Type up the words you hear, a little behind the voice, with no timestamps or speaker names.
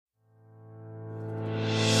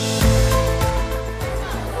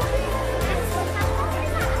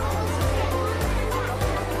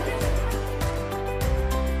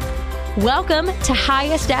Welcome to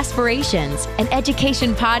Highest Aspirations, an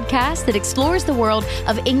education podcast that explores the world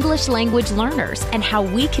of English language learners and how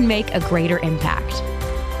we can make a greater impact.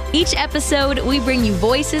 Each episode, we bring you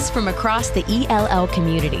voices from across the ELL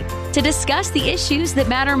community to discuss the issues that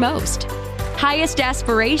matter most. Highest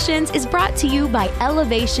Aspirations is brought to you by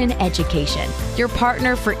Elevation Education, your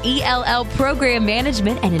partner for ELL program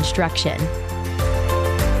management and instruction.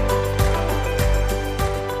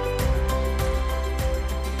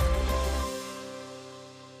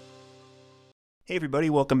 Hey everybody,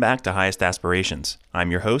 welcome back to Highest Aspirations.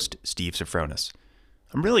 I'm your host, Steve Sofronis.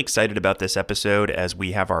 I'm really excited about this episode as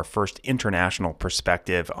we have our first international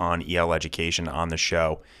perspective on EL education on the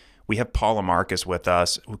show. We have Paula Marcus with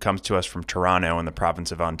us, who comes to us from Toronto in the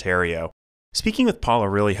province of Ontario. Speaking with Paula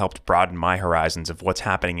really helped broaden my horizons of what's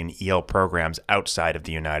happening in EL programs outside of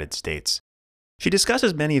the United States. She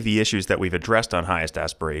discusses many of the issues that we've addressed on Highest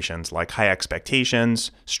Aspirations, like high expectations,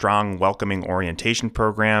 strong welcoming orientation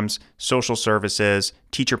programs, social services,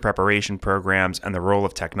 teacher preparation programs, and the role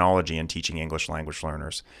of technology in teaching English language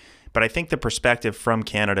learners. But I think the perspective from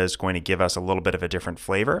Canada is going to give us a little bit of a different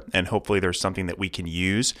flavor, and hopefully there's something that we can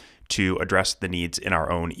use to address the needs in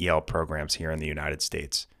our own EL programs here in the United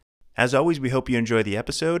States. As always, we hope you enjoy the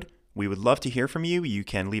episode. We would love to hear from you. You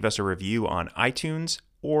can leave us a review on iTunes,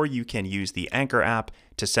 or you can use the Anchor app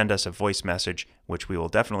to send us a voice message, which we will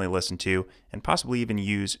definitely listen to and possibly even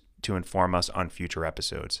use to inform us on future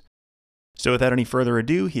episodes. So without any further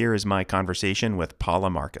ado, here is my conversation with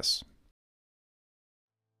Paula Marcus.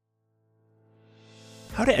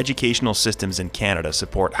 How do educational systems in Canada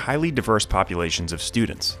support highly diverse populations of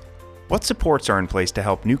students? What supports are in place to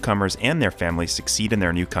help newcomers and their families succeed in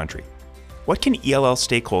their new country? What can ELL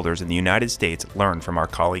stakeholders in the United States learn from our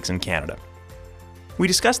colleagues in Canada? We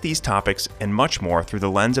discuss these topics and much more through the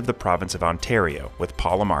lens of the province of Ontario with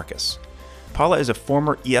Paula Marcus. Paula is a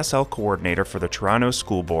former ESL coordinator for the Toronto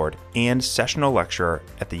School Board and sessional lecturer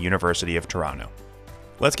at the University of Toronto.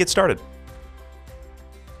 Let's get started.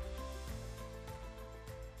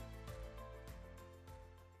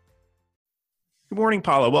 Good morning,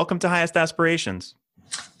 Paula. Welcome to Highest Aspirations.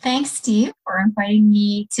 Thanks, Steve, for inviting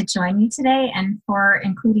me to join you today and for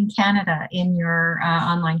including Canada in your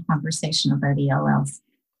online conversation about ELLs.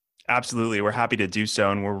 Absolutely. We're happy to do so,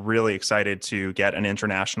 and we're really excited to get an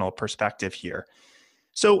international perspective here.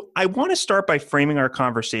 So I want to start by framing our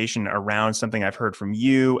conversation around something I've heard from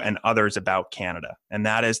you and others about Canada, and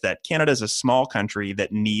that is that Canada is a small country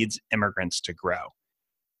that needs immigrants to grow.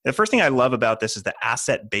 The first thing I love about this is the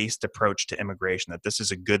asset-based approach to immigration, that this is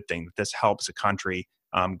a good thing, that this helps a country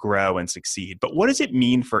grow and succeed. But what does it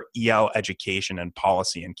mean for EL education and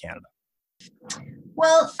policy in Canada?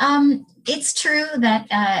 Well, it's true that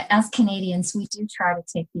as Canadians, we do try to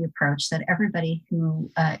take the approach that everybody who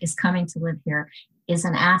is coming to live here is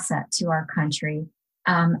an asset to our country.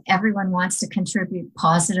 Everyone wants to contribute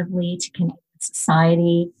positively to Canadian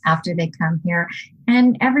society after they come here,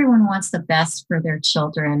 and everyone wants the best for their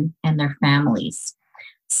children and their families.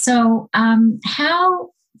 So how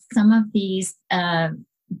some of these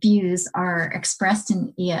views are expressed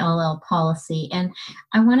in ELL policy, and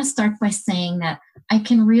I want to start by saying that I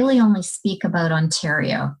can really only speak about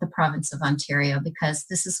Ontario, the province of Ontario, because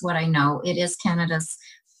this is what I know. It is Canada's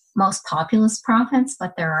most populous province,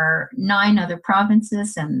 but there are 9 other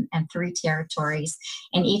provinces and 3 territories,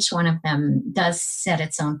 and each one of them does set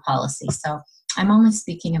its own policy. So I'm only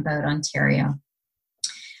speaking about Ontario.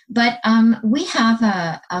 But we have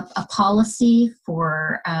a policy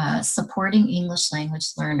for supporting English language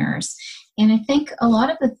learners. And I think a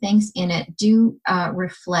lot of the things in it do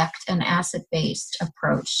reflect an asset-based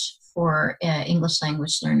approach for English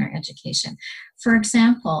language learner education. For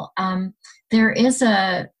example, there is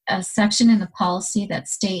a section in the policy that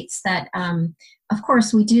states that, of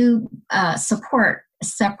course, we do support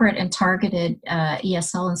separate and targeted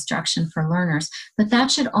ESL instruction for learners, but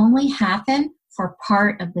that should only happen for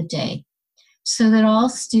part of the day, so that all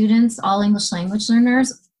students, all English language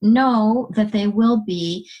learners, know that they will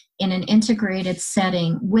be in an integrated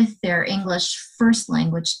setting with their English first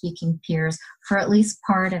language speaking peers for at least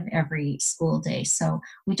part of every school day. So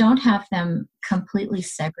we don't have them completely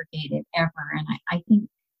segregated ever, and I think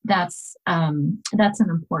that's an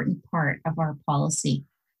important part of our policy.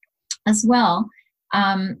 As well,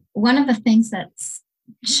 one of the things that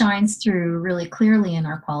shines through really clearly in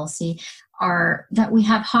our policy are that we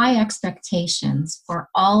have high expectations for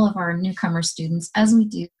all of our newcomer students, as we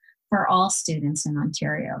do for all students in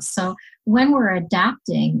Ontario. So when we're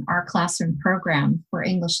adapting our classroom program for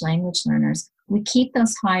English language learners, we keep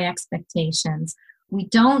those high expectations. We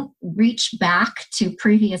don't reach back to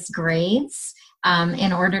previous grades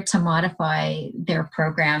in order to modify their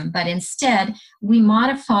program. But instead, we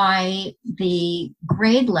modify the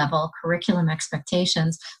grade level curriculum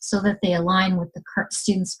expectations so that they align with the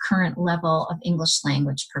students' current level of English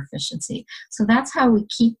language proficiency. So that's how we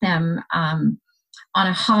keep them on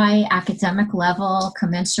a high academic level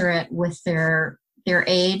commensurate with their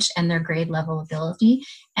age and their grade level ability,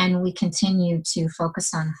 and we continue to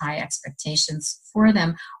focus on high expectations for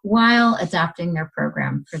them while adapting their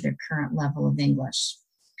program for their current level of English.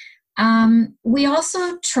 We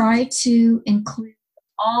also try to include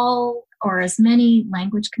all or as many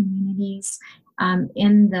language communities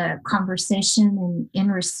in the conversation and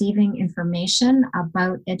in receiving information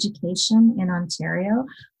about education in Ontario.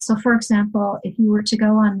 So for example, if you were to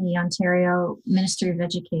go on the Ontario Ministry of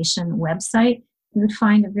Education website, you would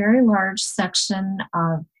find a very large section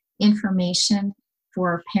of information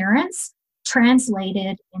for parents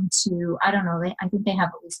translated into, I think they have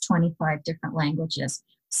at least 25 different languages.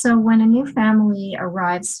 So when a new family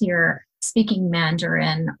arrives here speaking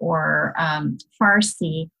Mandarin or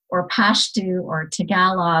Farsi or Pashto or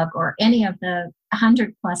Tagalog or any of the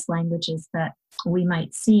 100 plus languages that we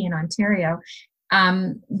might see in Ontario,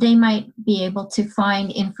 they might be able to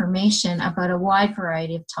find information about a wide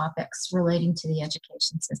variety of topics relating to the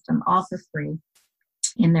education system, all for free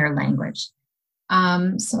in their language.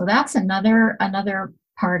 So that's another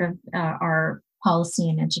part of our policy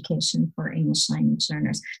and education for English language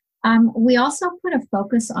learners. We also put a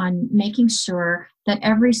focus on making sure that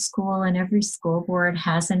every school and every school board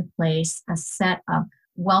has in place a set of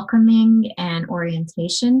welcoming and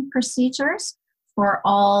orientation procedures for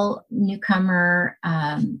all newcomer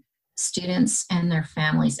students and their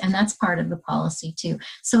families. And that's part of the policy too.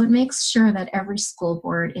 So it makes sure that every school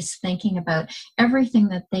board is thinking about everything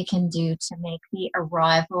that they can do to make the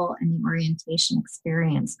arrival and the orientation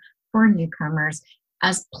experience for newcomers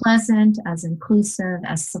as pleasant, as inclusive,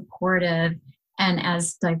 as supportive, and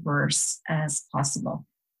as diverse as possible.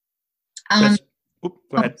 Go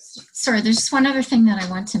ahead. Sorry, there's just one other thing that I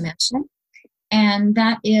want to mention. And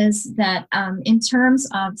that is that in terms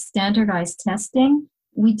of standardized testing,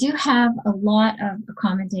 we do have a lot of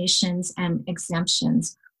accommodations and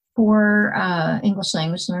exemptions for English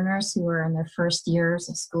language learners who are in their first years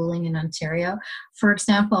of schooling in Ontario. For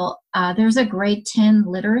example, there's a grade 10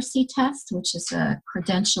 literacy test, which is a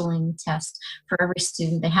credentialing test for every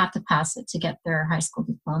student. They have to pass it to get their high school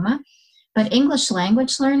diploma. But English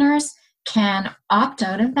language learners can opt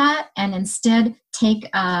out of that and instead take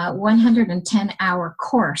a 110-hour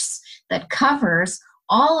course that covers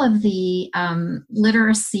all of the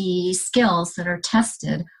literacy skills that are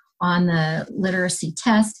tested on the literacy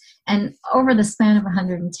test. And over the span of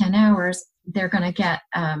 110 hours, they're going to get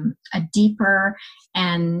a deeper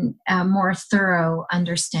and more thorough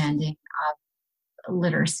understanding of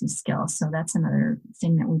literacy skills. So that's another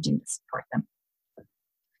thing that we do to support them.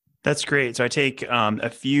 That's great. So I take a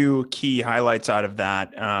few key highlights out of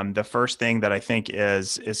that. The first thing that I think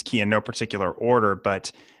is key in no particular order,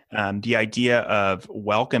 but the idea of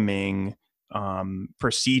welcoming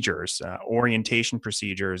procedures, orientation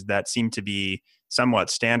procedures that seem to be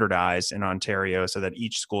somewhat standardized in Ontario so that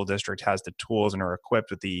each school district has the tools and are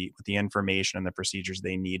equipped with the information and the procedures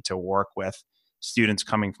they need to work with students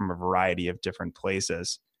coming from a variety of different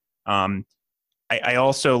places. I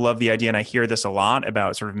also love the idea, and I hear this a lot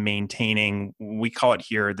about sort of maintaining, we call it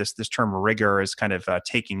here, this term rigor is kind of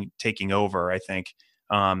taking over, I think,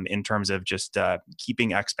 in terms of just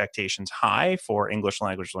keeping expectations high for English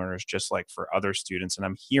language learners, just like for other students. And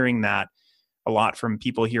I'm hearing that a lot from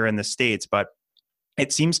people here in the States, but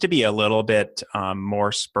it seems to be a little bit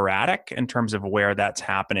more sporadic in terms of where that's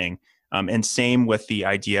happening. And same with the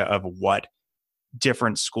idea of what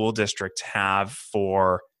different school districts have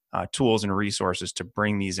for tools and resources to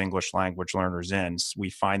bring these English language learners in. So we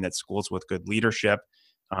find that schools with good leadership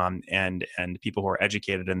and people who are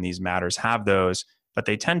educated in these matters have those, but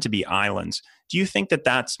they tend to be islands. Do you think that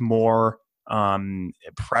that's more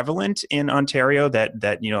prevalent in Ontario, that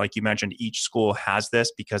like you mentioned, each school has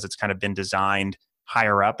this because it's kind of been designed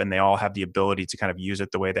higher up and they all have the ability to kind of use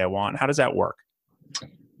it the way they want? How does that work?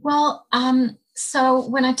 Well, so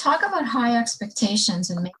when I talk about high expectations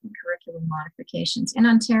and making curriculum modifications in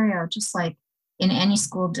Ontario, just like in any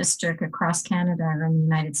school district across Canada or in the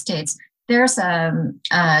United States, there's a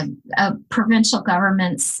provincial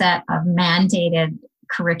government set of mandated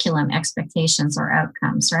curriculum expectations or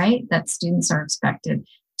outcomes, right, that students are expected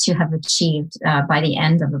to have achieved by the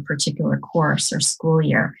end of a particular course or school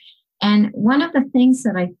year. And one of the things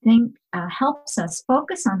that I think helps us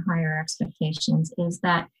focus on higher expectations is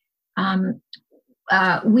that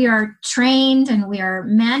we are trained and we are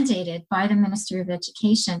mandated by the Ministry of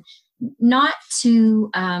Education not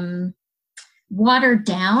to water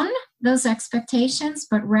down those expectations,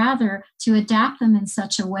 but rather to adapt them in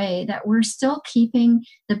such a way that we're still keeping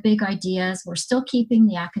the big ideas, we're still keeping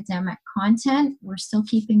the academic content, we're still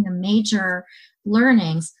keeping the major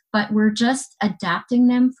learnings, but we're just adapting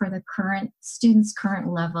them for the current students'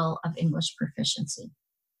 current level of English proficiency.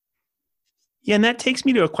 Yeah, and that takes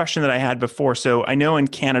me to a question that I had before. So I know in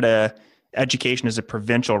Canada, education is a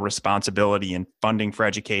provincial responsibility and funding for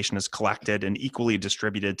education is collected and equally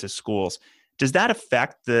distributed to schools. Does that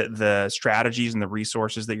affect the strategies and the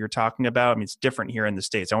resources that you're talking about? I mean, it's different here in the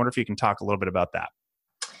States. I wonder if you can talk a little bit about that.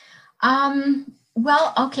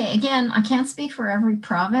 Well, okay, again, I can't speak for every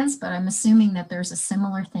province, but I'm assuming that there's a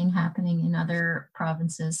similar thing happening in other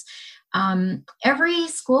provinces. Every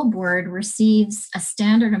school board receives a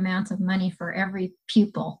standard amount of money for every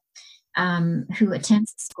pupil who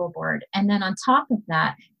attends the school board. And then on top of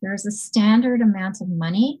that, there's a standard amount of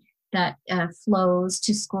money that flows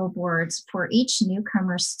to school boards for each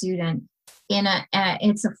newcomer student.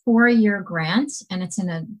 It's a 4-year grant, and it's in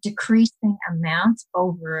a decreasing amount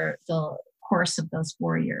over the course of those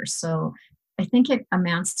 4 years. So I think it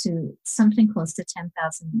amounts to something close to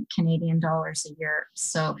 10,000 Canadian dollars a year.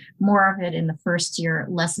 So more of it in the first year,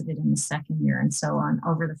 less of it in the second year, and so on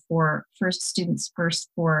over the students' first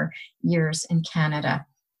 4 years in Canada.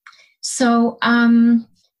 So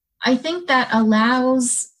I think that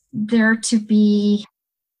allows there to be,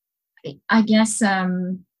 I guess,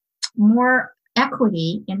 more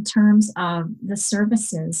equity in terms of the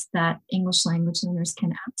services that English language learners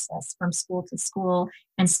can access from school to school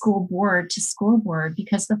and school board to school board,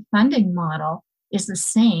 because the funding model is the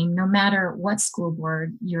same no matter what school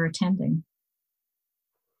board you're attending.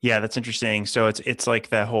 Yeah, that's interesting. So it's like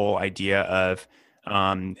the whole idea of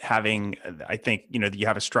having, I think, you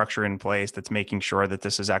have a structure in place that's making sure that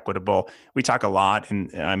this is equitable. We talk a lot, and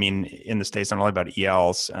I mean, in the States, not only about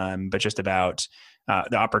ELs, but just about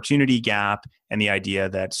the opportunity gap and the idea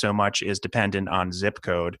that so much is dependent on zip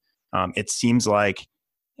code. It seems like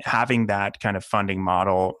having that kind of funding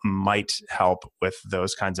model might help with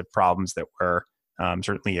those kinds of problems that we're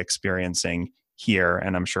certainly experiencing here,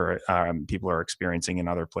 and I'm sure people are experiencing in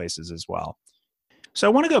other places as well. So I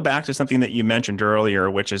want to go back to something that you mentioned earlier,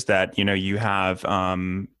 which is that, you have,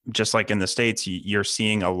 just like in the States, you're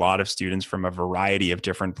seeing a lot of students from a variety of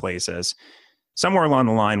different places. Somewhere along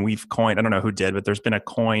the line, we've coined, I don't know who did, but there's been a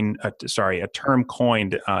term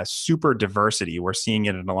coined, super diversity. We're seeing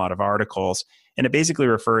it in a lot of articles. And it basically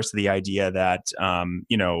refers to the idea that,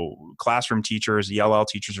 classroom teachers, ELL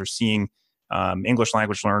teachers are seeing English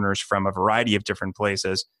language learners from a variety of different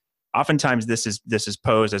places. Oftentimes, this is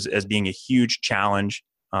posed as being a huge challenge.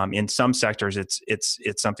 In some sectors, it's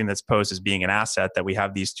something that's posed as being an asset that we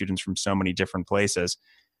have these students from so many different places.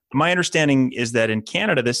 My understanding is that in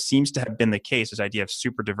Canada, this seems to have been the case, this idea of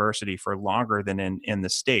super diversity, for longer than in the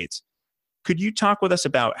States. Could you talk with us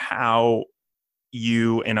about how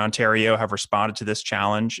you in Ontario have responded to this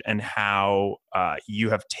challenge and how you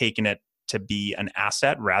have taken it to be an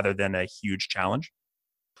asset rather than a huge challenge?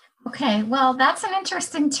 Okay, well, that's an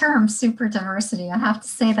interesting term, super diversity. I have to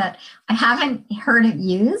say that I haven't heard it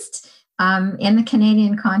used in the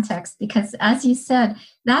Canadian context because, as you said,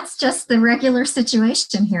 that's just the regular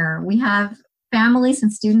situation here. We have families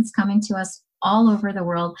and students coming to us all over the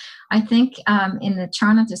world. I think in the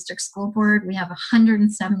Toronto District School Board, we have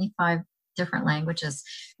 175 different languages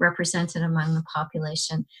represented among the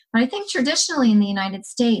population. But I think traditionally in the United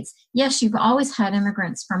States, yes, you've always had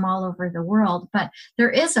immigrants from all over the world, but there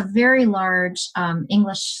is a very large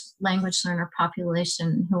English language learner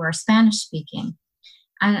population who are Spanish speaking.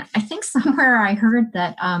 And I think somewhere I heard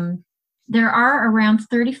that there are around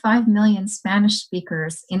 35 million Spanish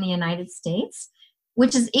speakers in the United States,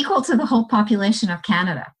 which is equal to the whole population of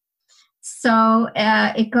Canada. So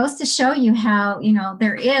it goes to show you how,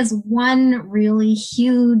 there is one really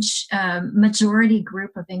huge majority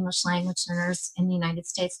group of English language learners in the United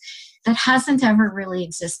States that hasn't ever really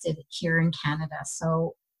existed here in Canada.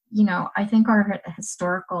 So, I think our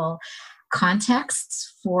historical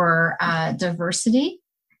contexts for diversity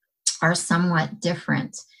are somewhat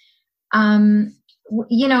different.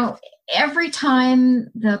 Every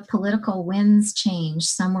time the political winds change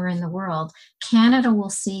somewhere in the world, Canada will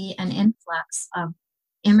see an influx of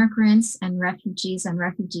immigrants and refugees and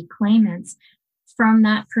refugee claimants from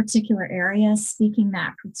that particular area speaking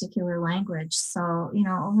that particular language. So,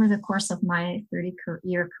 over the course of my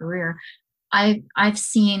 30-year career, I've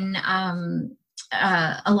seen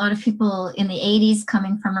a lot of people in the 80s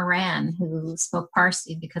coming from Iran who spoke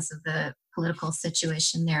Farsi because of the political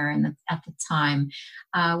situation there at the time.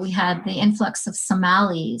 We had the influx of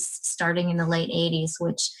Somalis starting in the late 80s,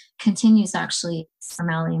 which continues actually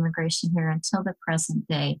Somali immigration here until the present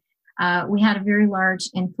day. We had a very large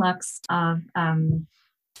influx of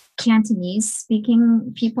Cantonese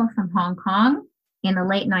speaking people from Hong Kong in the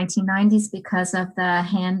late 1990s because of the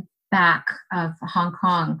hand back of Hong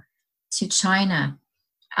Kong to China.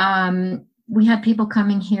 We had people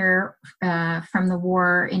coming here from the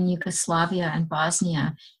war in Yugoslavia and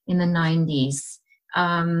Bosnia in the 90s.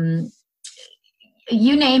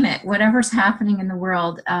 You name it, whatever's happening in the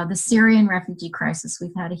world. The Syrian refugee crisis,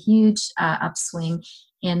 we've had a huge upswing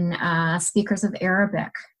in speakers of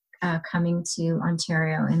Arabic coming to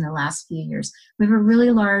Ontario in the last few years. We have a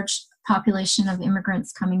really large population of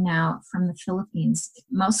immigrants coming now from the Philippines,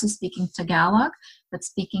 mostly speaking Tagalog, but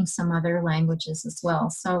speaking some other languages as well.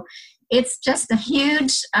 So it's just a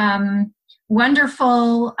huge,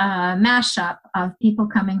 wonderful mashup of people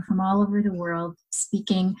coming from all over the world,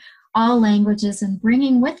 speaking all languages and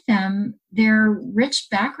bringing with them their rich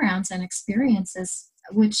backgrounds and experiences,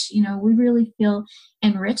 which, you know, we really feel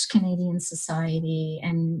enrich Canadian society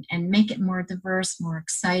and make it more diverse, more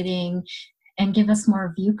exciting, and give us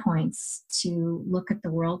more viewpoints to look at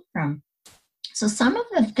the world from. So some of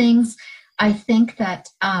the things I think that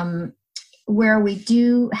where we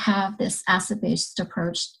do have this asset-based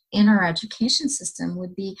approach in our education system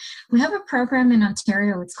would be, we have a program in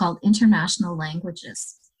Ontario, it's called International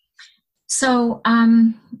Languages. So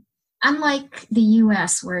unlike the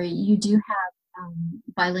US, where you do have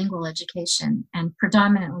bilingual education and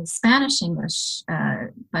predominantly Spanish-English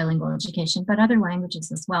bilingual education, but other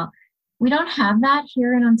languages as well, we don't have that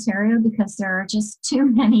here in Ontario because there are just too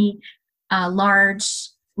many large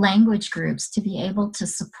language groups to be able to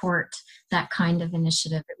support that kind of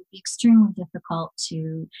initiative. It would be extremely difficult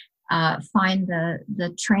to find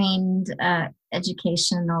the trained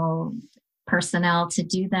educational personnel to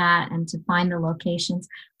do that and to find the locations.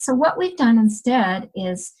 So what we've done instead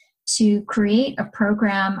is to create a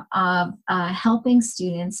program of helping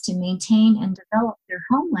students to maintain and develop their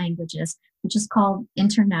home languages, which is called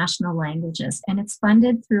International Languages, and it's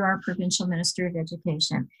funded through our Provincial Ministry of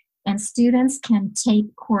Education. And students can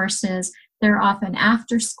take courses. They're often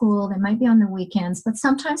after school, they might be on the weekends, but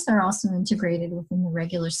sometimes they're also integrated within the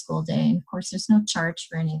regular school day. And of course, there's no charge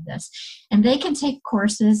for any of this. And they can take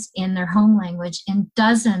courses in their home language in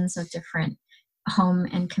dozens of different home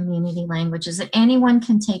and community languages, that anyone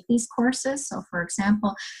can take these courses. So for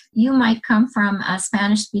example, you might come from a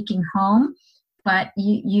Spanish-speaking home, but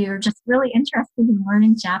you're just really interested in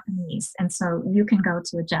learning Japanese. And so you can go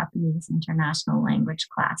to a Japanese international language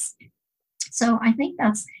class. So I think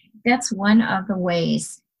that's one of the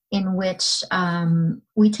ways in which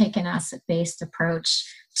we take an asset-based approach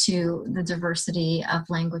to the diversity of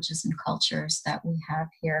languages and cultures that we have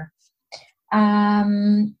here.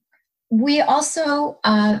 We also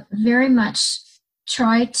very much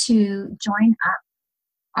try to join up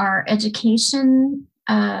our education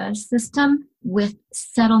system with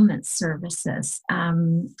settlement services.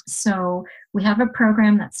 So we have a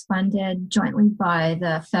program that's funded jointly by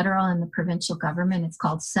the federal and the provincial government. It's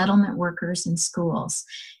called Settlement Workers in Schools.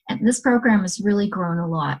 And this program has really grown a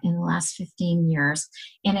lot in the last 15 years.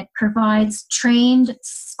 And it provides trained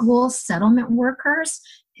school settlement workers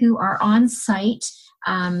who are on site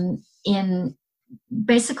in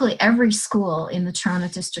basically every school in the Toronto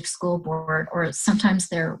District School Board, or sometimes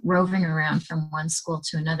they're roving around from one school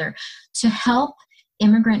to another, to help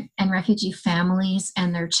immigrant and refugee families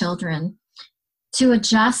and their children to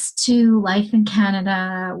adjust to life in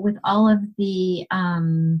Canada with all of the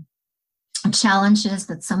challenges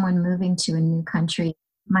that someone moving to a new country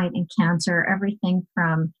might encounter, everything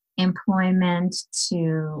from employment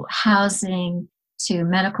to housing to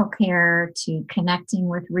medical care, to connecting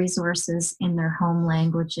with resources in their home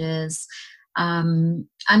languages,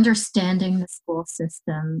 understanding the school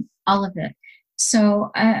system, all of it.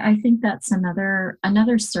 So I think that's another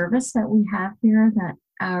service that we have here that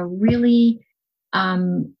really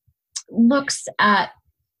looks at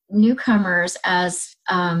newcomers as,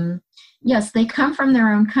 yes, they come from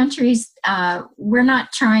their own countries. We're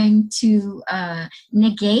not trying to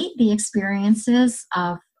negate the experiences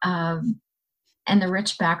of and the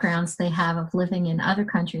rich backgrounds they have of living in other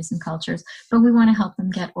countries and cultures, but we want to help them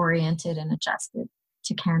get oriented and adjusted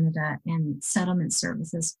to Canada, and settlement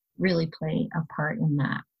services really play a part in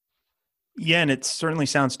that. Yeah, and it certainly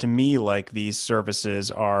sounds to me like these services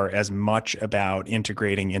are as much about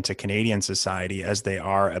integrating into Canadian society as they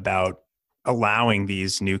are about allowing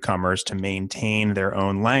these newcomers to maintain their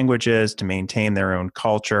own languages, to maintain their own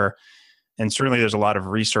culture. And certainly there's a lot of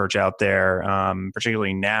research out there,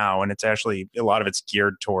 particularly now, and it's actually a lot of it's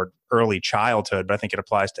geared toward early childhood, but I think it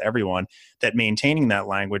applies to everyone, that maintaining that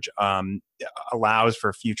language allows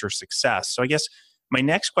for future success. So I guess my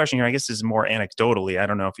next question here, I guess, is more anecdotally. I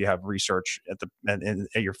don't know if you have research at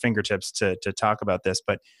your fingertips to talk about this,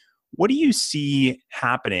 but what do you see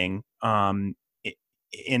happening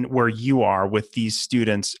in where you are with these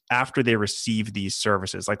students after they receive these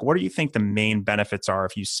services? Like, what do you think the main benefits are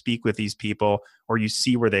if you speak with these people or you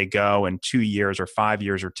see where they go in 2 years or 5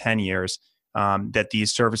 years or 10 years that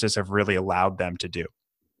these services have really allowed them to do?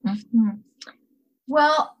 Mm-hmm.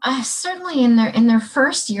 Well, certainly in their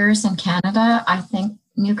first years in Canada, I think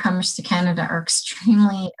newcomers to Canada are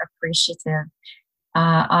extremely appreciative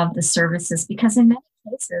of the services, because in many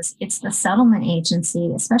cases, it's the settlement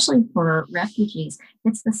agency, especially for refugees,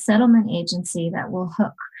 it's the settlement agency that will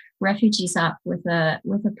hook refugees up with a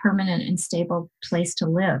permanent and stable place to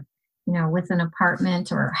live, with an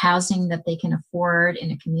apartment or housing that they can afford in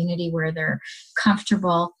a community where they're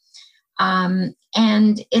comfortable.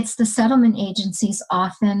 And it's the settlement agencies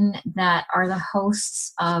often that are the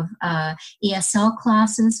hosts of ESL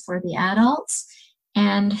classes for the adults,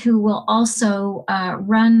 and who will also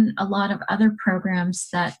run a lot of other programs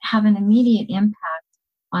that have an immediate impact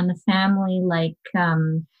on the family, like,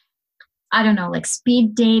 like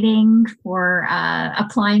speed dating for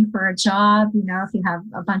applying for a job. If you have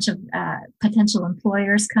a bunch of potential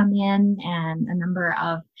employers come in and a number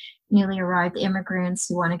of newly arrived immigrants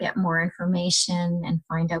who want to get more information and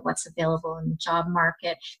find out what's available in the job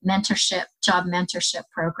market, job mentorship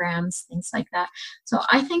programs, things like that. So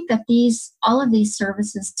I think that all of these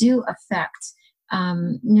services do affect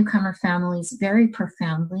newcomer families very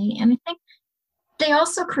profoundly. And I think they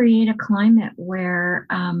also create a climate where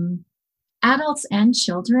adults and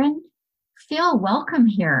children feel welcome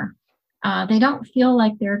here. They don't feel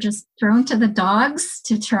like they're just thrown to the dogs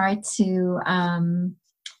to try to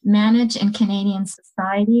manage in Canadian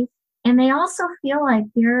society. And they also feel like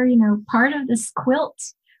they're, part of this quilt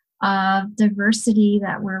of diversity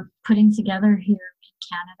that we're putting together here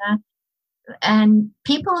in Canada. And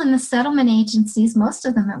people in the settlement agencies, most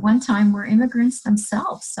of them at one time were immigrants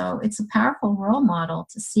themselves. So it's a powerful role model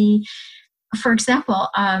to see. For example,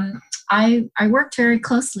 I worked very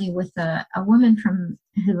closely with a woman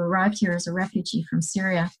who arrived here as a refugee from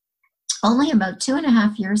Syria. Only about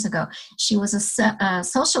 2.5 years ago. She was a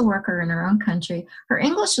social worker in her own country. Her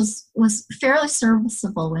English was fairly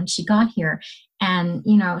serviceable when she got here. And,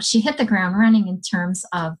 she hit the ground running in terms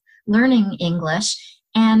of learning English.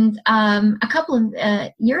 And a couple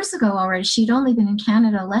of years ago already, she'd only been in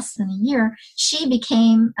Canada less than a year, she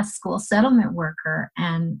became a school settlement worker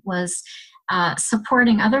and was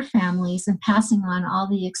supporting other families and passing on all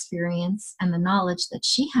the experience and the knowledge that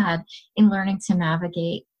she had in learning to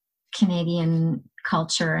navigate Canadian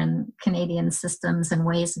culture and Canadian systems and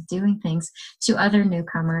ways of doing things to other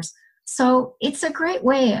newcomers. So it's a great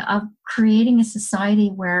way of creating a society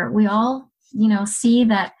where we all, see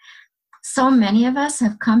that so many of us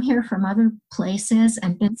have come here from other places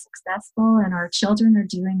and been successful, and our children are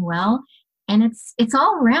doing well, and it's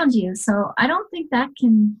all around you. So I don't think that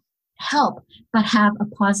can help but have a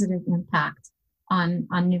positive impact on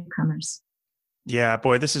newcomers. Yeah,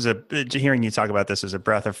 boy, hearing you talk about this is a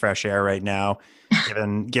breath of fresh air right now,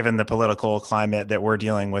 given the political climate that we're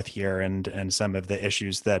dealing with here and some of the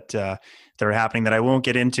issues that are happening that I won't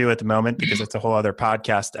get into at the moment because it's a whole other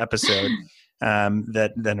podcast episode,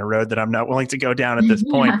 than a road that I'm not willing to go down at this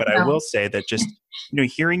point. But I will say that just,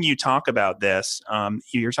 hearing you talk about this,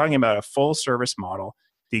 you're talking about a full service model.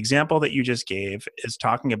 The example that you just gave is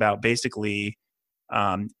talking about basically,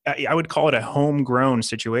 I would call it a homegrown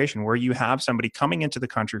situation where you have somebody coming into the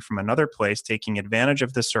country from another place, taking advantage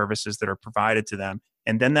of the services that are provided to them,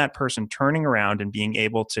 and then that person turning around and being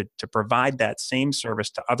able to provide that same service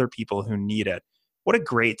to other people who need it. What a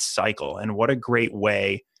great cycle, and what a great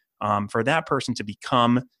way for that person to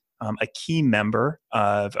become a key member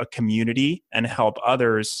of a community and help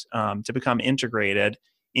others to become integrated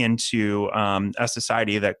into a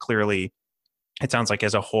society that clearly, it sounds like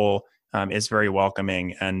as a whole, is very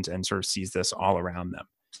welcoming and sort of sees this all around them.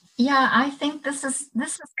 Yeah, I think this has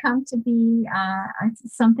come to be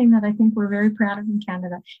something that I think we're very proud of in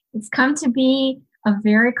Canada. It's come to be a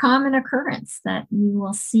very common occurrence that you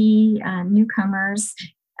will see newcomers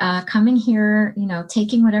coming here,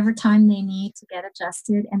 taking whatever time they need to get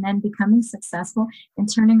adjusted, and then becoming successful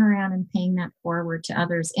and turning around and paying that forward to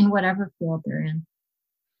others in whatever field they're in.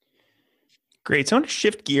 Great. So I want to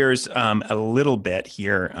shift gears a little bit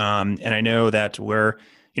here. And I know that we're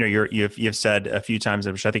you've said a few times,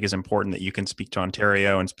 which I think is important, that you can speak to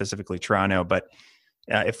Ontario and specifically Toronto. But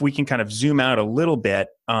if we can kind of zoom out a little bit,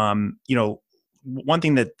 one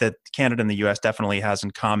thing that Canada and the U.S. definitely has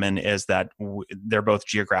in common is that they're both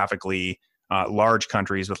geographically large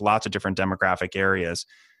countries with lots of different demographic areas.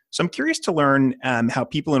 So I'm curious to learn how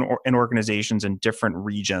people in organizations in different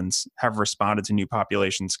regions have responded to new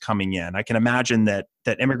populations coming in. I can imagine that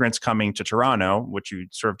immigrants coming to Toronto, which you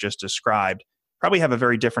sort of just described, probably have a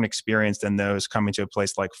very different experience than those coming to a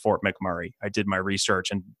place like Fort McMurray. I did my research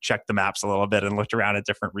and checked the maps a little bit and looked around at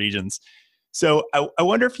different regions. So I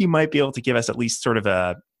wonder if you might be able to give us at least sort of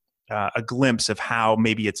a glimpse of how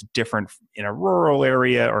maybe it's different in a rural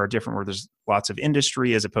area or different where there's lots of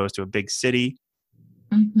industry as opposed to a big city.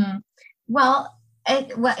 Mm-hmm. Well,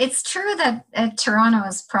 it's true that Toronto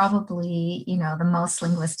is probably, the most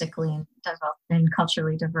linguistically and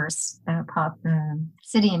culturally diverse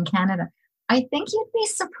city in Canada. I think you'd be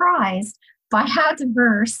surprised by how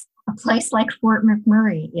diverse a place like Fort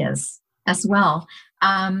McMurray is as well.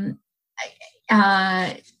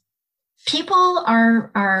 People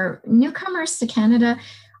are newcomers to Canada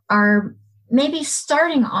are maybe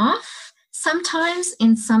starting off sometimes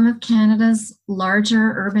in some of Canada's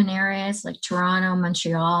larger urban areas like Toronto,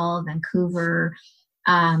 Montreal, Vancouver,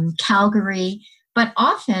 Calgary, but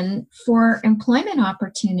often for employment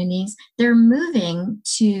opportunities, they're moving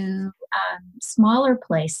to smaller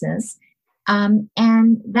places,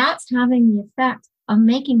 and that's having the effect of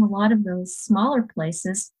making a lot of those smaller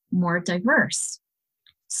places more diverse.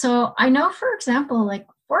 So I know, for example, like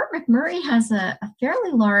Fort McMurray has a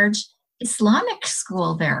fairly large Islamic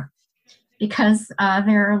school there, because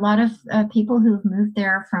there are a lot of people who've moved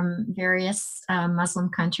there from various Muslim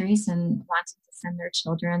countries and wanted to send their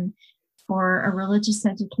children for a religious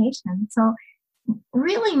education. So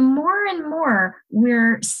really more and more,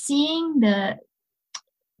 we're seeing the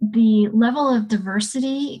level of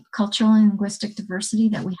diversity, cultural and linguistic diversity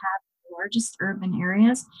that we have in the largest urban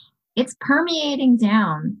areas. It's permeating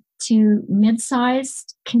down to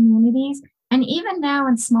mid-sized communities, and even now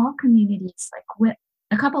in small communities, like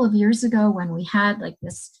a couple of years ago when we had like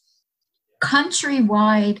this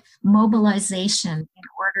countrywide mobilization in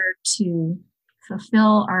order to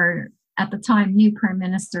fulfill our, at the time, new Prime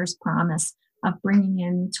Minister's promise of bringing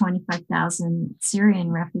in 25,000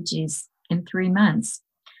 Syrian refugees in 3 months.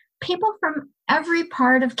 People from every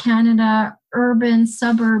part of Canada, urban,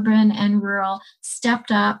 suburban, and rural,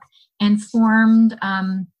 stepped up and formed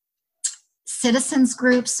citizens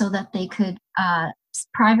groups so that they could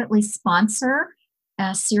privately sponsor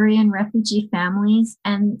Syrian refugee families.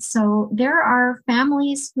 And so there are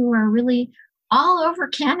families who are really all over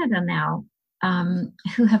Canada now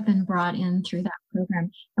who have been brought in through that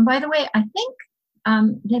program. And by the way, I think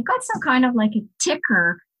they've got some kind of like a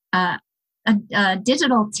ticker, a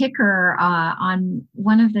digital ticker on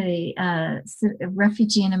one of the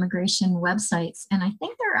refugee and immigration websites. And I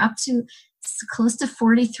think they're up to close to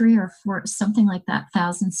 43 or something like that,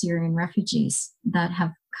 1,000 Syrian refugees that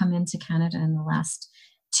have come into Canada in the last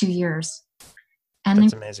 2 years. And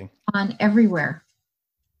that's amazing. On everywhere.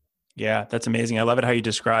 Yeah, that's amazing. I love it how you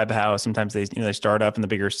describe how sometimes they start up in the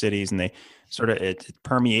bigger cities and they sort of it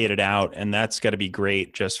permeated out, and that's got to be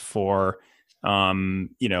great just for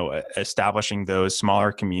establishing those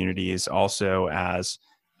smaller communities also as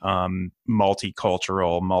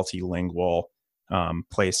multicultural, multilingual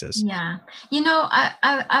places. Yeah.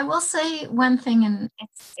 I will say one thing, and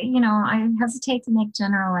it's, I hesitate to make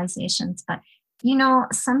generalizations, but,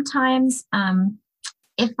 sometimes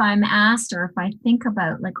if I'm asked or if I think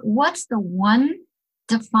about like, what's the one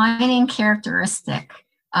defining characteristic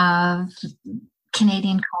of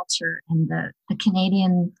Canadian culture and the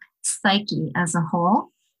Canadian psyche as a whole,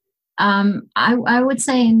 I would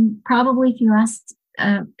say, and probably if you asked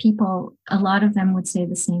people, a lot of them would say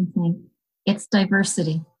the same thing. It's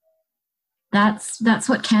diversity. That's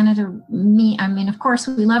what Canada means. I mean, of course,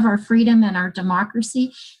 we love our freedom and our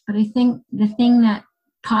democracy, but I think the thing that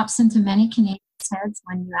pops into many Canadians' heads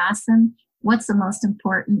when you ask them, what's the most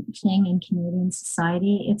important thing in Canadian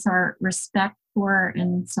society? It's our respect for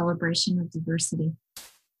and celebration of diversity.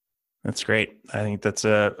 That's great. I think that's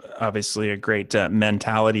obviously a great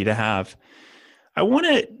mentality to have. I want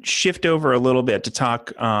to shift over a little bit to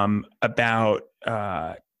talk about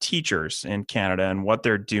teachers in Canada and what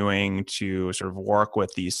they're doing to sort of work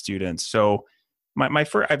with these students. So my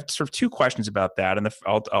first, I have sort of two questions about that, and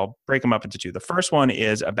I'll break them up into two. The first one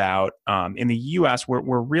is about in the U.S.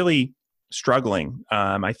 we're really struggling,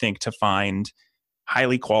 I think, to find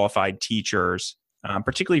highly qualified teachers,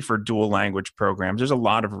 particularly for dual language programs. There's a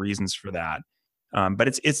lot of reasons for that, but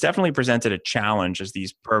it's definitely presented a challenge as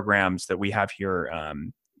these programs that we have here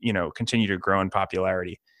continue to grow in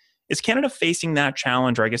popularity. Is Canada facing that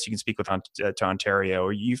challenge, or I guess you can speak to Ontario?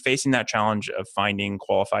 Are you facing that challenge of finding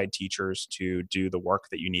qualified teachers to do the work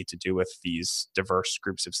that you need to do with these diverse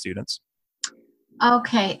groups of students?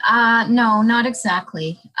 Okay, no, not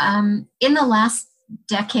exactly. In the last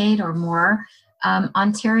decade or more,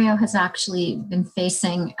 Ontario has actually been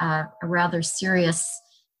facing a rather serious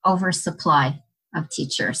oversupply of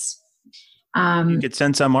teachers. You could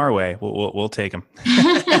send some our way. We'll take them.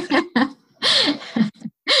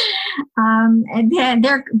 And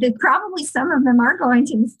they're probably some of them are going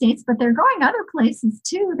to the States, but they're going other places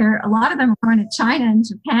too. A lot of them are going to China and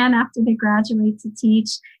Japan after they graduate to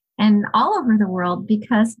teach, and all over the world,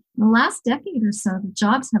 because in the last decade or so, the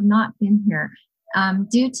jobs have not been here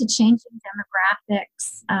due to changing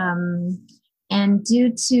demographics and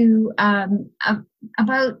due to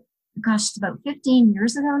about 15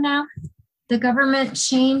 years ago now, the government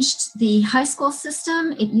changed the high school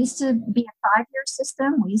system. It used to be a 5-year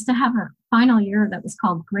system. We used to have a final year that was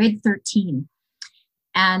called grade 13.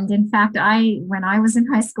 And in fact, when I was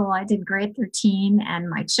in high school, I did grade 13 and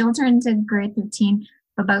my children did grade 13.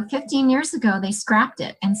 About 15 years ago, they scrapped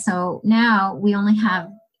it. And so now we only have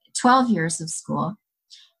 12 years of school.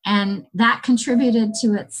 And that contributed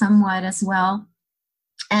to it somewhat as well.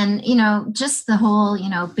 And, just the whole,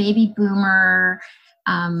 baby boomer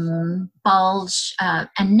bulge.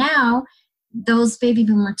 And now those baby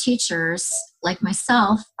boomer teachers, like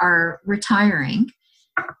myself, are retiring.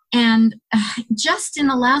 And just in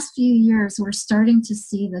the last few years, we're starting to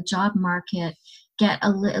see the job market get a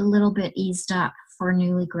little bit eased up for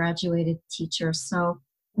newly graduated teachers. So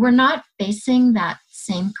we're not facing that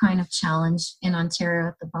same kind of challenge in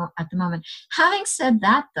Ontario at the moment. Having said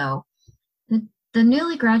that, though, the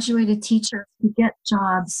newly graduated teachers who get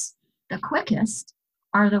jobs the quickest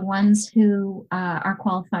are the ones who are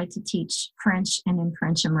qualified to teach French and in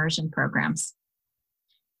French immersion programs.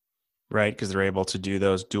 Right, because they're able to do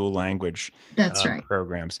those dual language That's right.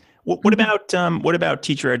 programs. What about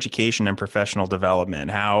teacher education and professional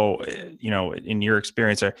development? How, in your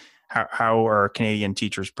experience, how are Canadian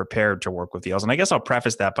teachers prepared to work with ELs? And I guess I'll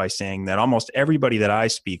preface that by saying that almost everybody that I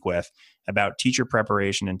speak with about teacher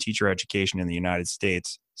preparation and teacher education in the United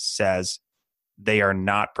States says they are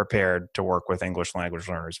not prepared to work with English language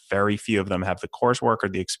learners. Very few of them have the coursework or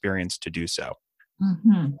the experience to do so.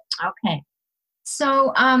 Mm-hmm. Okay.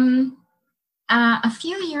 So a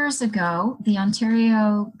few years ago, the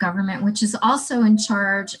Ontario government, which is also in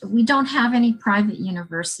charge, we don't have any private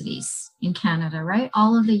universities in Canada, right?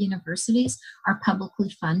 All of the universities are publicly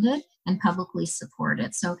funded and publicly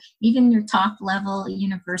supported. So even your top level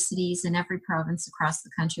universities in every province across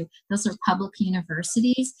the country, those are public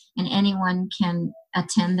universities, and anyone can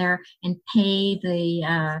attend there and pay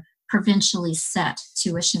the provincially set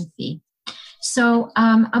tuition fee. So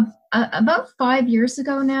about 5 years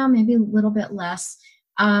ago now, maybe a little bit less,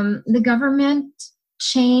 the government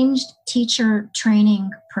changed teacher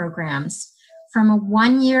training programs from a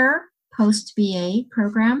 1-year post-BA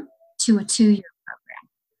program to a 2-year program.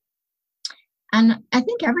 And I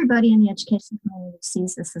think everybody in the education community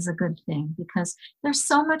sees this as a good thing, because there's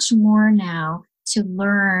so much more now to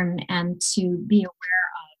learn and to be aware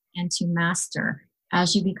of and to master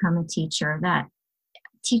as you become a teacher, that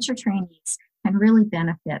teacher trainees can really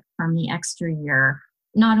benefit from the extra year,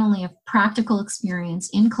 not only of practical experience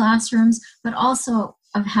in classrooms, but also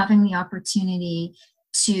of having the opportunity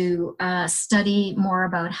to study more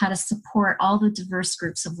about how to support all the diverse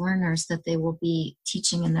groups of learners that they will be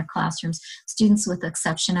teaching in their classrooms, students with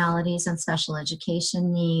exceptionalities and special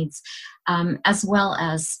education needs, as well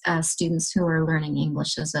as students who are learning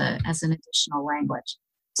English as an additional language.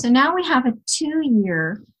 So now we have a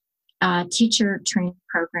 2-year teacher training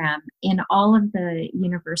program in all of the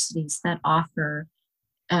universities that offer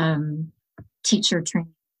teacher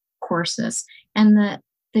training courses. And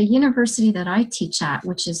the university that I teach at,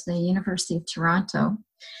 which is the University of Toronto,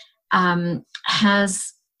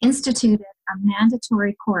 has instituted a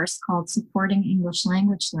mandatory course called Supporting English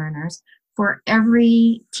Language Learners for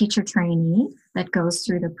every teacher trainee that goes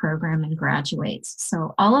through the program and graduates.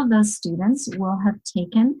 So all of those students will have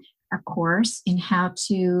taken a course in how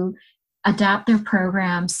to adapt their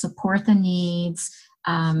programs, support the needs,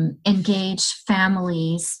 engage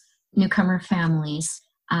families, newcomer families,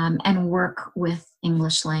 and work with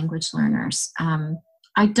English language learners.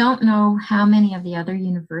 I don't know how many of the other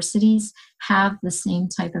universities have the same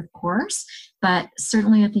type of course, but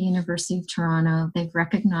certainly at the University of Toronto, they've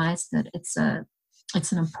recognized that it's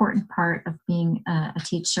an important part of being a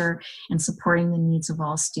teacher and supporting the needs of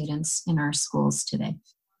all students in our schools today.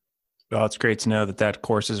 Well, it's great to know that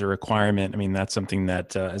course is a requirement. I mean, that's something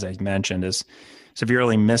that, as I mentioned, is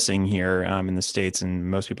severely missing here in the States, and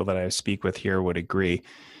most people that I speak with here would agree.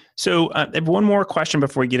 So I have one more question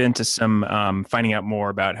before we get into some finding out more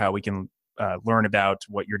about how we can learn about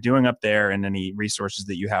what you're doing up there and any resources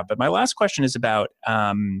that you have. But my last question is about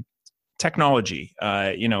technology.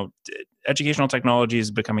 Educational technology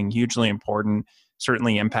is becoming hugely important,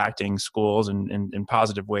 certainly impacting schools in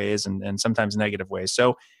positive ways and sometimes negative ways.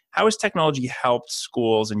 So how has technology helped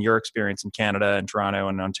schools, in your experience in Canada and Toronto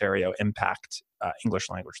and Ontario, impact English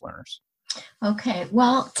language learners? Okay,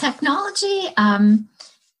 well, technology,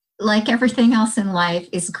 like everything else in life,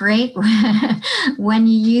 is great when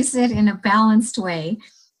you use it in a balanced way.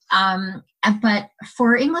 But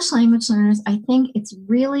for English language learners, I think it's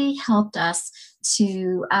really helped us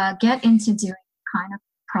to get into doing kind of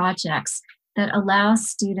projects that allow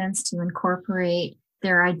students to incorporate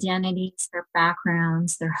their identities, their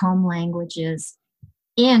backgrounds, their home languages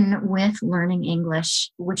in with learning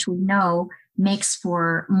English, which we know makes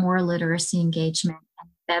for more literacy engagement and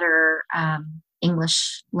better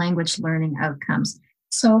English language learning outcomes.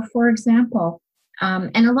 So, for example,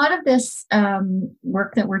 and a lot of this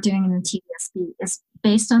work that we're doing in the TDSB is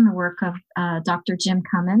based on the work of Dr. Jim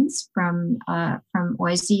Cummins from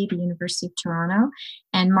OISE, the University of Toronto,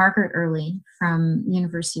 and Margaret Early from the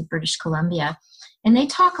University of British Columbia. And they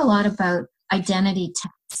talk a lot about identity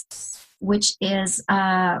tests, which is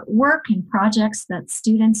work and projects that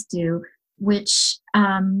students do, which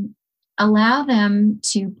allow them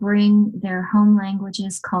to bring their home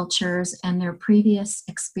languages, cultures, and their previous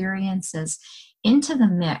experiences into the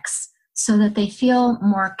mix so that they feel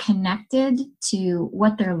more connected to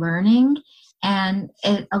what they're learning, and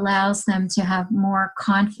it allows them to have more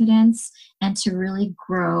confidence and to really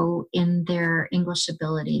grow in their English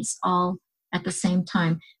abilities all at the same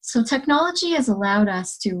time. So technology has allowed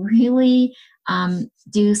us to really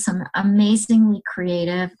do some amazingly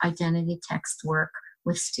creative identity text work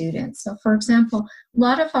with students. So for example, a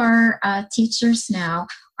lot of our teachers now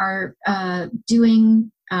are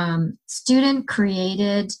doing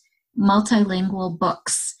student-created multilingual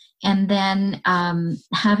books, and then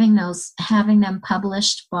having them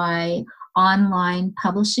published by online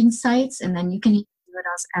publishing sites, and then you can even do it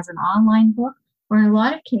as an online book, or in a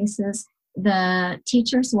lot of cases, the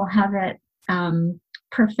teachers will have it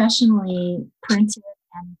professionally printed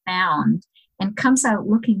and bound, and comes out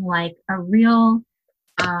looking like a real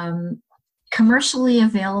commercially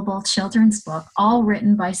available children's book, all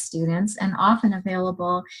written by students and often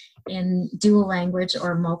available in dual language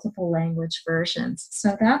or multiple language versions.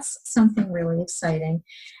 So that's something really exciting.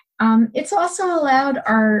 It's also allowed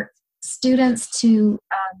our students to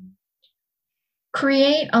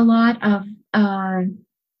create a lot of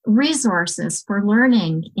resources for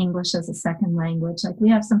learning English as a second language. Like we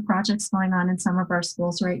have some projects going on in some of our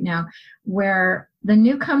schools right now where the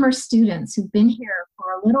newcomer students who've been here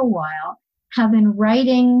for a little while have been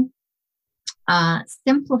writing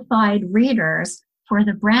simplified readers for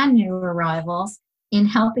the brand new arrivals in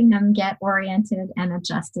helping them get oriented and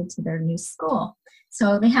adjusted to their new school.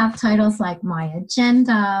 So they have titles like My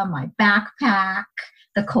Agenda, My Backpack,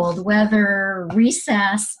 The Cold Weather,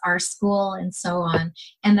 Recess, Our School, and so on.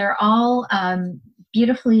 And they're all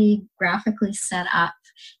beautifully graphically set up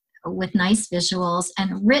with nice visuals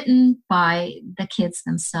and written by the kids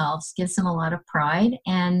themselves. Gives them a lot of pride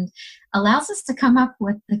and allows us to come up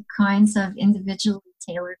with the kinds of individually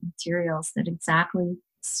tailored materials that exactly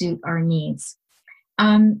suit our needs.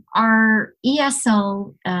 Our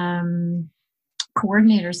ESL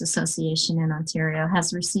Coordinators Association in Ontario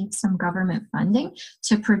has received some government funding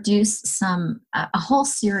to produce a whole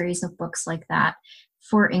series of books like that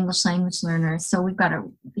for English language learners. So we've got a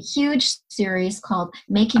huge series called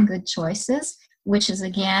Making Good Choices, which is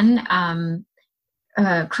again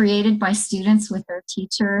created by students with their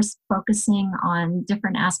teachers, focusing on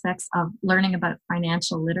different aspects of learning about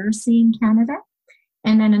financial literacy in Canada.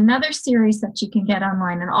 And then another series that you can get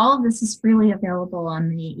online, and all of this is freely available on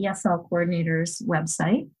the ESL Coordinators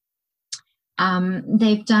website.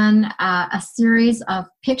 They've done a series of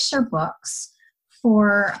picture books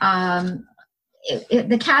for,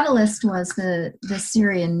 the catalyst was the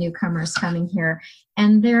Syrian newcomers coming here.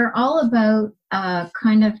 And they're all about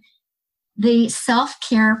kind of the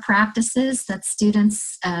self-care practices that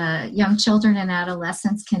students, young children and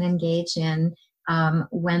adolescents can engage in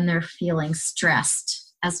when they're feeling stressed.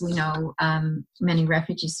 As we know, many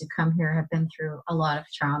refugees who come here have been through a lot of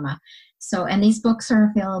trauma. So, and these books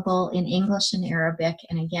are available in English and Arabic,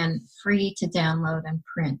 and again, free to download and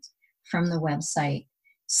print from the website.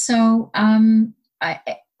 So,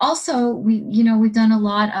 we've done a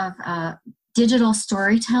lot of digital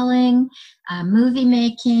storytelling, movie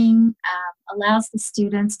making, allows the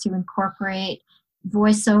students to incorporate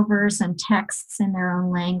voiceovers and texts in their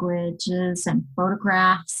own languages and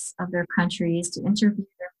photographs of their countries, to interview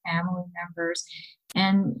their family members,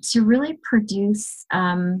 and to really produce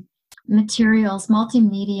materials,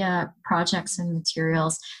 multimedia projects and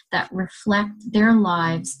materials that reflect their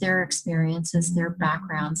lives, their experiences, their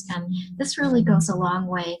backgrounds. And this really goes a long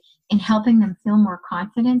way in helping them feel more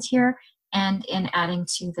confident here and in adding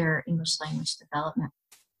to their English language development.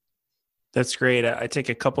 That's great. I take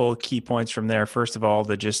a couple of key points from there. First of all,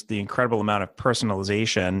 the incredible amount of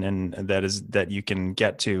personalization and that you can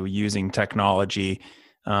get to using technology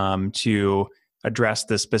to address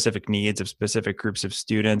the specific needs of specific groups of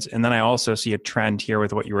students. And then I also see a trend here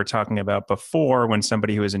with what you were talking about before, when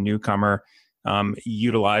somebody who is a newcomer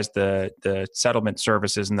utilized the settlement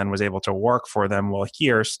services and then was able to work for them. Well,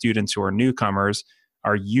 here, students who are newcomers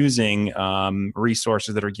are using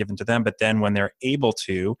resources that are given to them, but then when they're able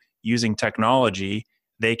to, using technology,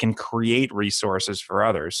 they can create resources for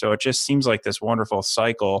others. So it just seems like this wonderful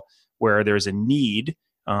cycle where there's a need,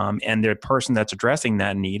 and the person that's addressing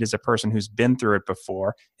that need is a person who's been through it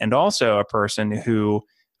before, and also a person who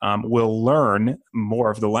will learn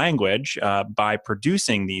more of the language by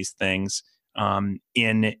producing these things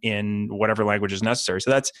in whatever language is necessary.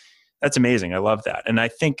 So that's amazing. I love that. And I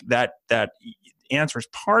think that answers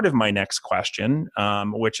part of my next question,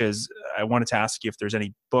 which is I wanted to ask you if there's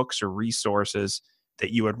any books or resources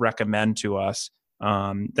that you would recommend to us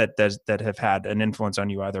that have had an influence on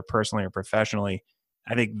you either personally or professionally.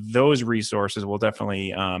 I think those resources will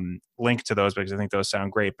definitely link to those because I think those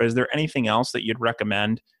sound great. But is there anything else that you'd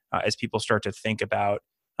recommend as people start to think about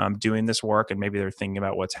doing this work, and maybe they're thinking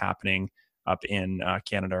about what's happening up in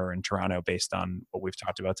Canada or in Toronto based on what we've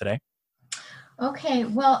talked about today? Okay,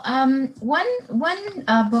 well, one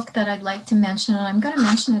book that I'd like to mention, and I'm going to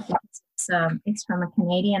mention it because it's from a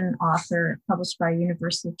Canadian author published by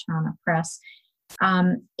University of Toronto Press,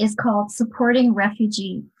 is called Supporting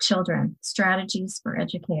Refugee Children, Strategies for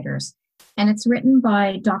Educators. And it's written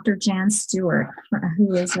by Dr. Jan Stewart,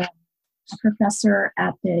 who is a professor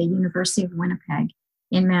at the University of Winnipeg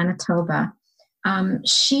in Manitoba.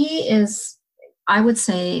 She is, I would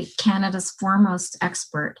say, Canada's foremost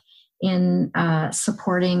expert in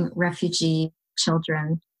supporting refugee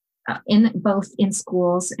children in both in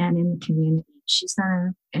schools and in the community. She's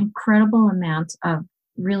done an incredible amount of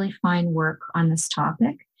really fine work on this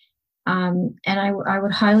topic. And I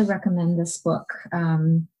would highly recommend this book.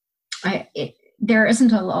 There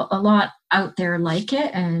isn't a lot out there like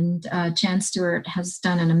it, and Jan Stewart has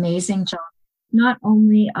done an amazing job, not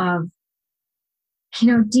only of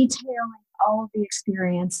detailing all of the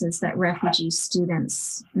experiences that refugee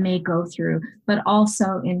students may go through, but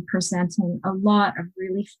also in presenting a lot of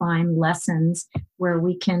really fine lessons where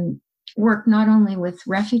we can work not only with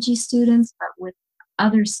refugee students, but with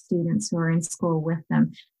other students who are in school with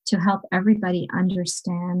them to help everybody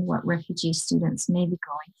understand what refugee students may be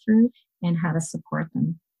going through and how to support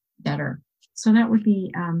them better. So that would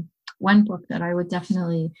be one book that I would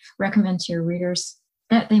definitely recommend to your readers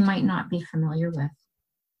that they might not be familiar with.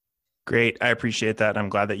 Great. I appreciate that. I'm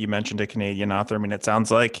glad that you mentioned a Canadian author. I mean, it sounds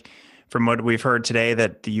like from what we've heard today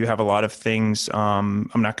that you have a lot of things, I'm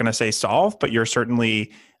not going to say solved, but you're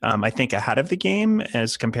certainly, I think, ahead of the game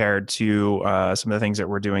as compared to some of the things that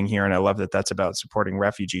we're doing here. And I love that that's about supporting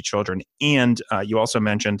refugee children. And you also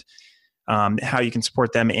mentioned how you can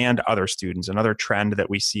support them and other students. Another trend that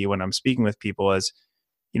we see when I'm speaking with people is,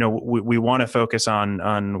 we want to focus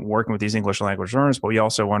on working with these English language learners, but we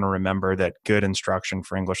also want to remember that good instruction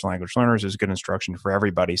for English language learners is good instruction for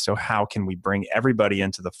everybody. So how can we bring everybody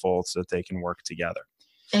into the fold so that they can work together?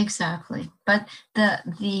 Exactly. But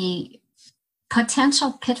the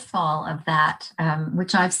potential pitfall of that,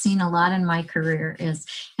 which I've seen a lot in my career is,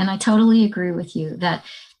 and I totally agree with you, that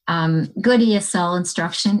good ESL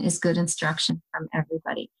instruction is good instruction from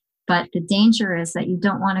everybody. But the danger is that you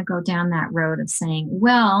don't want to go down that road of saying,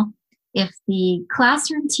 well, if the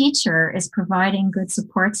classroom teacher is providing good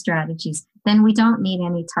support strategies, then we don't need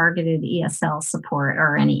any targeted ESL support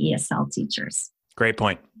or any ESL teachers. Great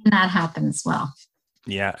point. And that happens as well.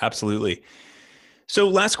 Yeah, absolutely. So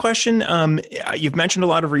last question, you've mentioned a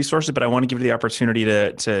lot of resources, but I want to give you the opportunity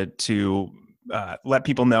to let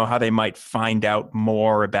people know how they might find out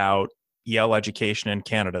more about EL education in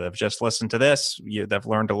Canada. They've just listened to this. They've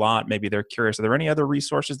learned a lot. Maybe they're curious. Are there any other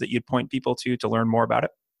resources that you'd point people to learn more about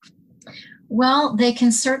it? Well, they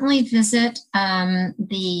can certainly visit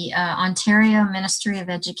the Ontario Ministry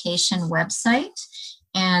of Education website,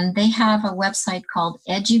 and they have a website called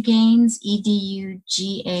Edugains,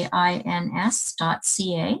 EDUGAINS.ca.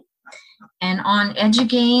 And on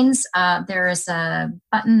EduGains, there is a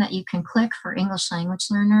button that you can click for English language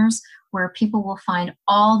learners, where people will find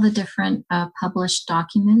all the different published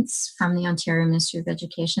documents from the Ontario Ministry of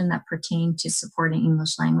Education that pertain to supporting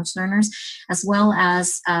English language learners, as well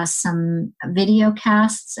as some video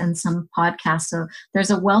casts and some podcasts. So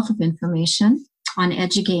there's a wealth of information on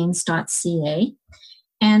edugains.ca.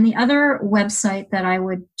 And the other website that I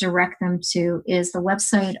would direct them to is the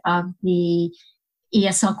website of the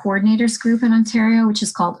ESL Coordinators Group in Ontario, which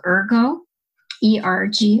is called ERGO,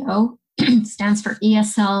 ERGO. Stands for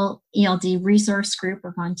ESL ELD Resource Group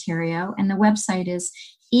of Ontario. And the website is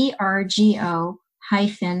ergo-on.ca.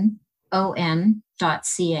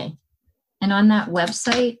 And on that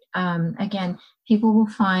website, again, people will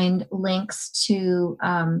find links to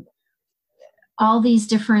all these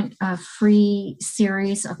different free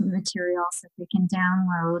series of materials that they can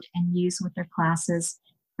download and use with their classes.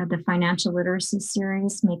 The financial literacy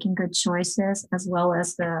series, Making Good Choices, as well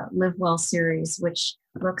as the Live Well series, which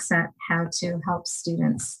looks at how to help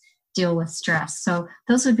students deal with stress. So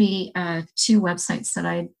those would be two websites that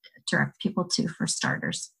I direct people to for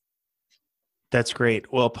starters. That's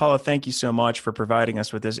great. Well, Paula, thank you so much for providing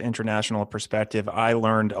us with this international perspective. I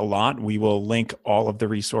learned a lot. We will link all of the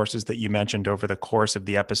resources that you mentioned over the course of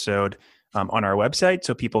the episode on our website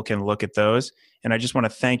so people can look at those. And I just want to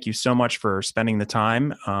thank you so much for spending the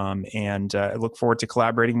time, and I look forward to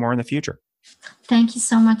collaborating more in the future. Thank you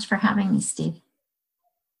so much for having me, Steve.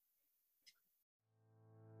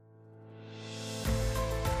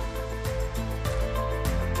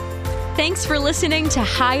 Thanks for listening to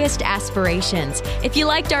Highest Aspirations. If you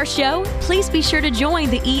liked our show, please be sure to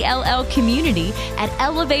join the ELL community at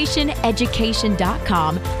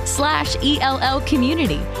elevationeducation.com/ELL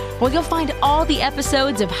community, where you'll find all the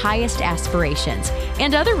episodes of Highest Aspirations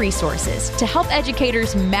and other resources to help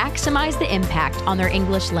educators maximize the impact on their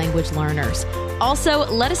English language learners. Also,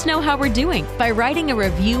 let us know how we're doing by writing a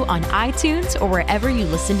review on iTunes or wherever you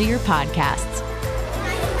listen to your podcasts.